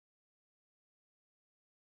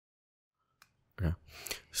Okay.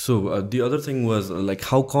 So the other thing was like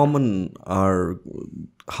how common are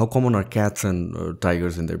cats and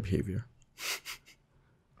tigers in their behavior?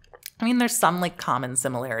 I mean, there's some like common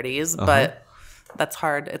similarities, but that's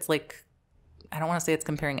hard. It's like, I don't want to say it's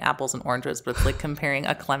comparing apples and oranges, but it's like comparing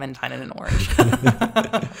a clementine and an orange.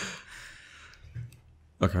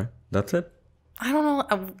 Okay, that's it. I don't know.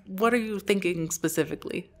 What are you thinking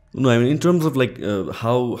specifically? No, I mean in terms of like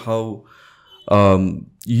how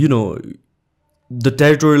the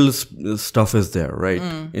territorial stuff is there, right?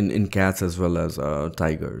 In cats as well as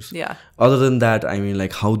tigers. Yeah. Other than that, I mean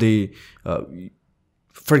like how they,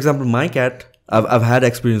 for example, my cat. I've had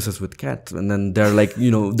experiences with cats, and then they're like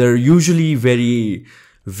they're usually very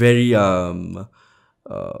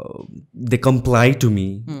they comply to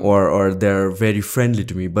me or they're very friendly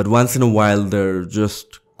to me, but once in a while they're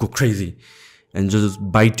just go crazy and just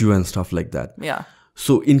bite you and stuff like that. Yeah.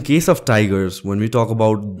 So in case of tigers, when we talk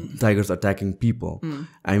about tigers attacking people,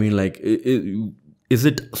 I mean like is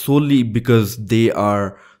it solely because they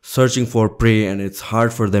are searching for prey and it's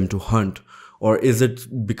hard for them to hunt, or is it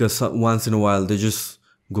because once in a while they just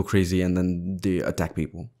go crazy and then they attack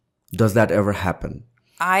people? Does that ever happen?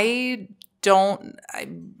 I'd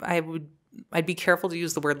be careful to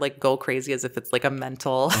use the word like go crazy as if it's like a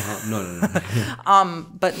mental. No.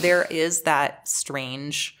 But there is that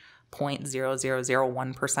strange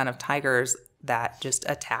 0.0001% of tigers that just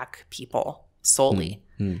attack people solely.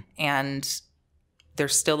 And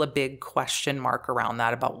there's still a big question mark around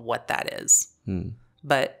that about what that is.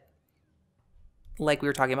 But like we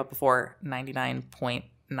were talking about before,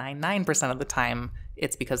 99.99% of the time,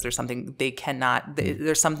 it's because there's something they cannot.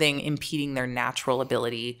 There's something impeding their natural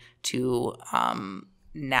ability to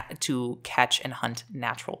catch and hunt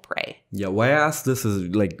natural prey. Yeah, why I ask this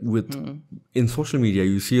is like in social media,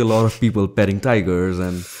 you see a lot of people petting tigers,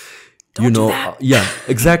 and Don't do that. Yeah,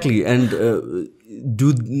 exactly. And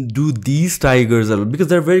do these tigers, because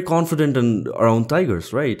they're very confident around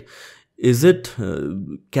tigers, right? Is it,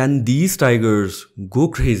 can these tigers go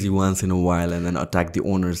crazy once in a while and then attack the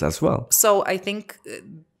owners as well? So I think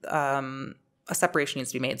a separation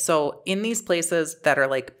needs to be made. So in these places that are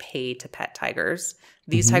like pay to pet tigers,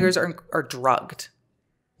 these tigers are drugged.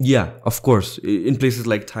 Yeah, of course. In places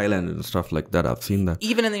like Thailand and stuff like that, I've seen that.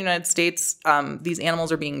 Even in the United States, these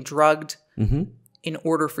animals are being drugged in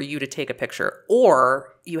order for you to take a picture.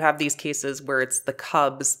 Or you have these cases where it's the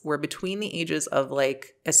cubs, where between the ages of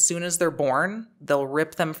like, as soon as they're born, they'll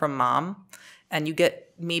rip them from mom. And you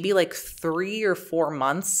get maybe like 3 or 4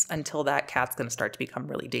 months until that cat's going to start to become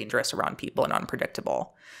really dangerous around people and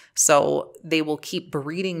unpredictable. So they will keep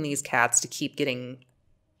breeding these cats to keep getting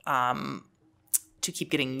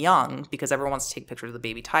young, because everyone wants to take pictures of the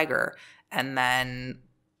baby tiger. And then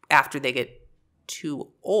after they get too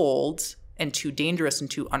old and too dangerous and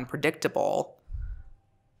too unpredictable,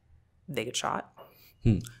 they get shot.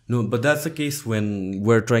 No, but that's the case when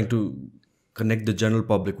we're trying to connect the general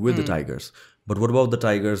public with the tigers. But what about the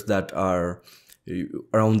tigers that are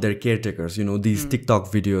around their caretakers? You know, these TikTok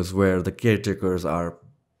videos where the caretakers are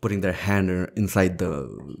putting their hand inside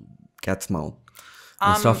the cat's mouth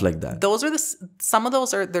and stuff like that. Those are some of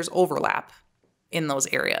those are, there's overlap in those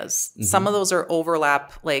areas. Some of those are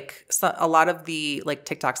overlap, like a lot of the like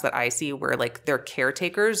TikToks that I see where like they're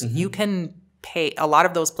caretakers, you can pay, a lot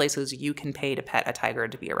of those places you can pay to pet a tiger,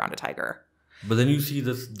 to be around a tiger. But then you see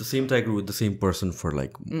the same tiger with the same person for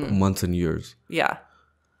like months and years. Yeah.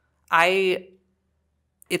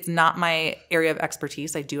 It's not my area of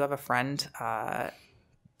expertise. I do have a friend,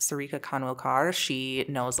 Sarika Kanwilkar. She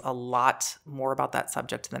knows a lot more about that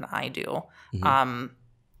subject than I do.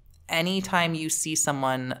 Anytime you see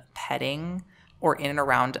someone petting or in and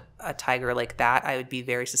around a tiger like that, I would be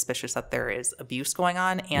very suspicious that there is abuse going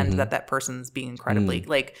on and that person's being incredibly,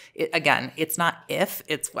 like, again, it's not if,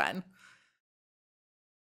 it's when.